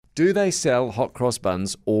Do they sell hot cross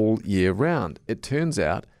buns all year round? It turns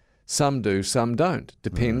out some do, some don't.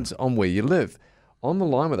 Depends on where you live. On the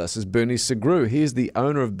line with us is Bernie Sugrue. He is the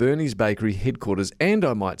owner of Bernie's Bakery headquarters, and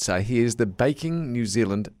I might say he is the Baking New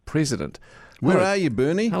Zealand president. Where are you,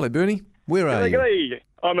 Bernie? Hello, Bernie. Where are you? G'day.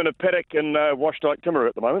 I'm in a paddock in Washdyke, Timaru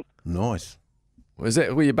at the moment. Nice. Is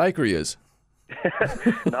that where your bakery is?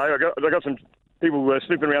 No, I got some people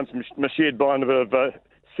snooping around my shed buying a bit of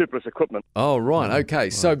surplus equipment. Oh, right. Okay.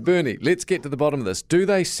 So, Bernie, let's get to the bottom of this. Do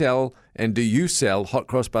they sell and do you sell hot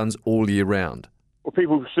cross buns all year round? Well,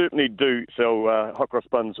 people certainly do sell hot cross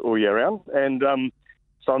buns all year round, and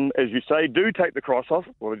some, as you say, do take the cross off,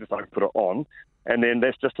 or they just don't put it on, and then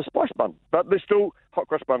that's just a spice bun. But there's still hot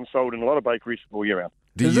cross buns sold in a lot of bakeries all year round.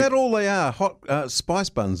 Is that all they are? Hot spice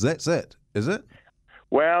buns, that's it, is it?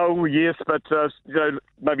 Well, yes, but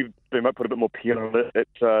maybe they might put a bit more peel on it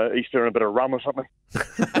at Easter and a bit of rum or something.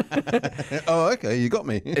 Oh, okay, you got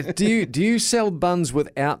me. Do you sell buns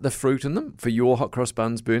without the fruit in them for your hot cross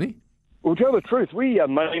buns, Bernie? Well, to tell the truth, we are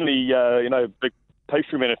mainly, big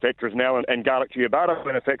pastry manufacturers now and garlic ciabatta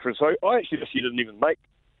manufacturers. So I actually this year didn't even make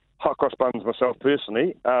hot cross buns myself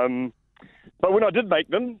personally. But when I did make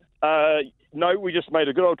them, no, we just made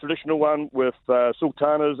a good old traditional one with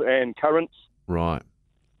sultanas and currants. Right.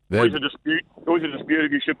 Always a dispute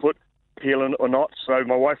if you should put peel in or not. So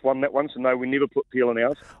my wife won that one, so no, we never put peel in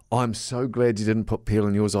ours. I'm so glad you didn't put peel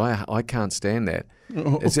in yours. I can't stand that.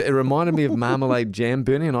 It reminded me of marmalade jam,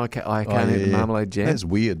 Bernie, and I can't eat the marmalade jam. That's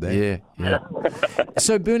weird, that. Yeah.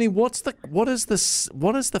 So, Bernie, what is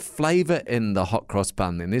the flavour in the hot cross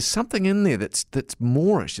bun then? There's something in there that's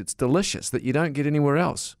Moorish, it's delicious, that you don't get anywhere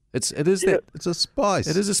else. It's a spice.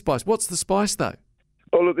 It is a spice. What's the spice, though?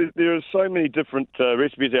 Oh, look, there are so many different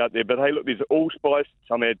recipes out there, but hey, look, there's allspice.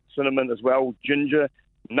 Some add cinnamon as well, ginger,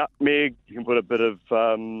 nutmeg. You can put a bit of,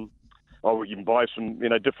 you can buy some,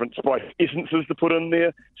 different spice essences to put in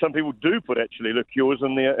there. Some people do put actually liqueurs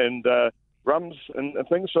in there and rums and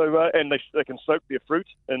things. So, and they can soak their fruit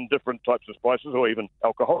in different types of spices or even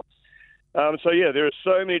alcohol. There are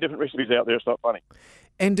so many different recipes out there. It's not funny.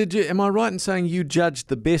 And am I right in saying you judged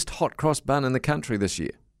the best hot cross bun in the country this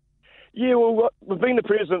year? Yeah, well, with being the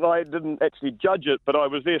president, I didn't actually judge it, but I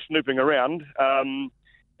was there snooping around. It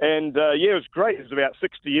was great. There's about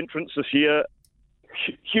 60 entrants this year.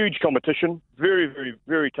 Huge competition. Very, very,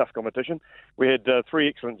 very tough competition. We had 3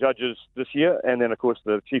 excellent judges this year, and then, of course,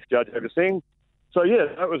 the chief judge overseeing. So, yeah,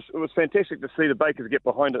 it was fantastic to see the bakers get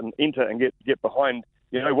behind it and enter and get behind,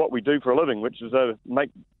 what we do for a living, which is make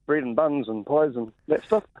bread and buns and pies and that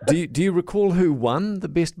stuff. Do you recall who won the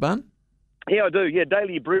best bun? Yeah, I do. Yeah,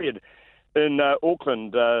 Daily Bread in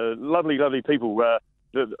Auckland. Lovely, lovely people.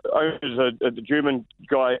 The owner's a German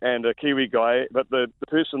guy and a Kiwi guy, but the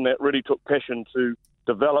person that really took passion to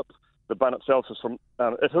develop the bun itself is from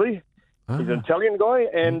Italy. He's an Italian guy,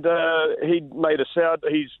 and he made a sourdough.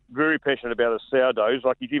 He's very passionate about his sourdoughs.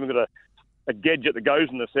 Like, he's even got a gadget that goes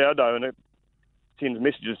in the sourdough, and it sends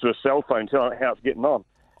messages to a cell phone telling it how it's getting on.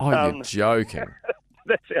 Oh, you're joking.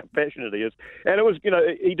 That's how passionate he is. And it was,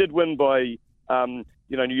 he did win by,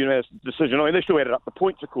 unanimous decision. I mean, they still added up the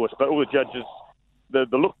points, of course, but all the judges, the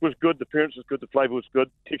look was good, the appearance was good, the flavour was good,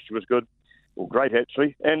 texture was good. Well, great,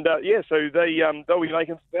 actually. And, so they'll be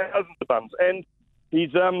making thousands of buns. And he's,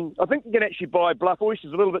 I think you can actually buy bluff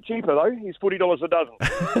oysters a little bit cheaper, though. He's $40 a dozen.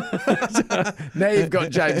 Now you've got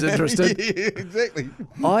James interested. Yeah, exactly.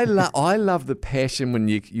 I love the passion when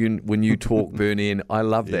you talk, Bernie, and I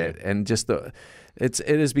love that. And just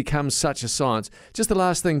it has become such a science. Just the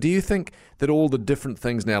last thing, do you think that all the different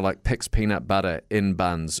things now, like Pix peanut butter in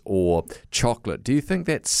buns or chocolate, do you think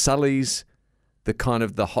that sullies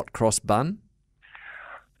the hot cross bun?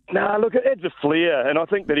 No, look, it adds a flair, and I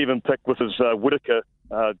think that even Pick with his Whittaker,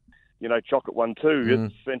 chocolate one too,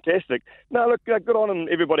 it's fantastic. No, look, good on him,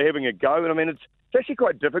 everybody having a go, and I mean, it's actually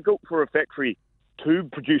quite difficult for a factory to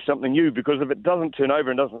produce something new, because if it doesn't turn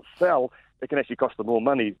over and doesn't sell, it can actually cost them more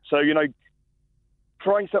money. So,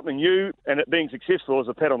 trying something new and it being successful is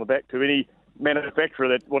a pat on the back to any manufacturer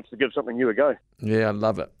that wants to give something new a go. Yeah, I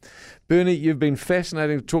love it. Bernie, you've been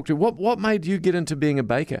fascinating to talk to. What made you get into being a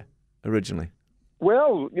baker originally?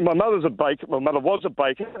 Well, my mother's a baker. My mother was a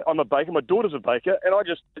baker. I'm a baker. My daughter's a baker. And I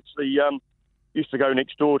just actually used to go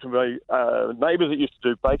next door to my neighbours that used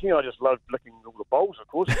to do baking. I just loved licking all the bowls, of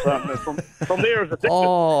course. From there, it was addictive.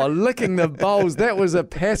 Oh, licking the bowls. That was a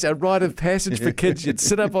rite of passage for kids. You'd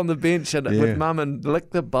sit up on the bench with mum and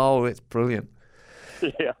lick the bowl. It's brilliant.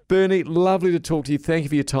 Yeah. Bernie, lovely to talk to you. Thank you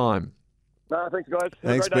for your time. No, thanks, guys.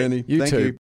 Thanks, Bernie. You Thank too. you.